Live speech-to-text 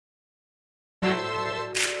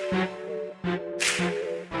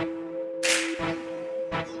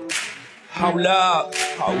Hold up,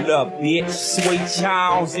 bitch. Sweet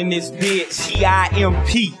Jones in this bitch.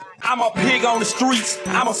 G-I-M-P. I'm a pig on the streets,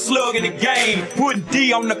 I'm a slug in the game. Putting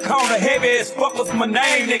D on the corner, heavy as fuck was my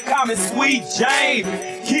name. They call me Sweet James.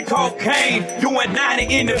 Keep cocaine, doing 90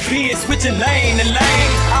 in the bin, switching lane to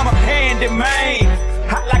lane. I'm a candy man,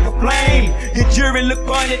 hot like a flame. Your jury look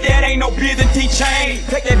funny, that ain't no Byzantine chain.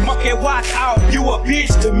 Take that monkey watch off, you a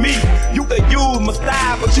bitch to me. You can use my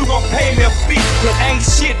style, but you gon' pay me a fee. Cause ain't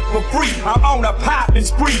shit for free, I'm on a poppin'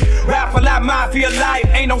 spree. Rap a lot, mafia life,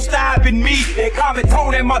 ain't no stopping me. They call me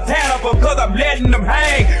Tony Montana because I'm letting them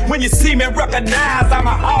hang. When you see me recognize, I'm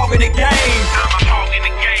a hog in the game. I'm a hog in the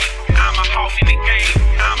game, I'm a hog in the game.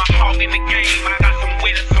 I'm a hog in the game, I got some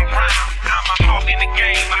wit and some rhyme. I'm a hog in the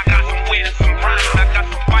game, I got some wit and some rhyme. I got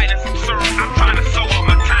some white and some syrup, I'm trying to sow up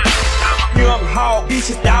my time. I'm a young hog,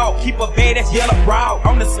 bitch's dog, keep a bed that's yellow brown.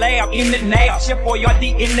 On the slab, in the nail, Chef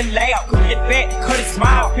Boyardee in the lab. Cook it fat, cut it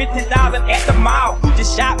smile, 50,000 at the mall. Who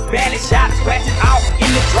just shot, badly shot, scratch it off in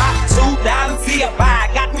the drop. 2,000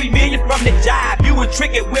 CFI, got 3 million from the job. You was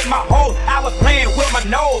tricking with my hoe, I was playing with my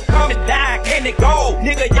nose. Coming down, can it go?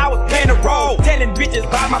 Nigga, y'all was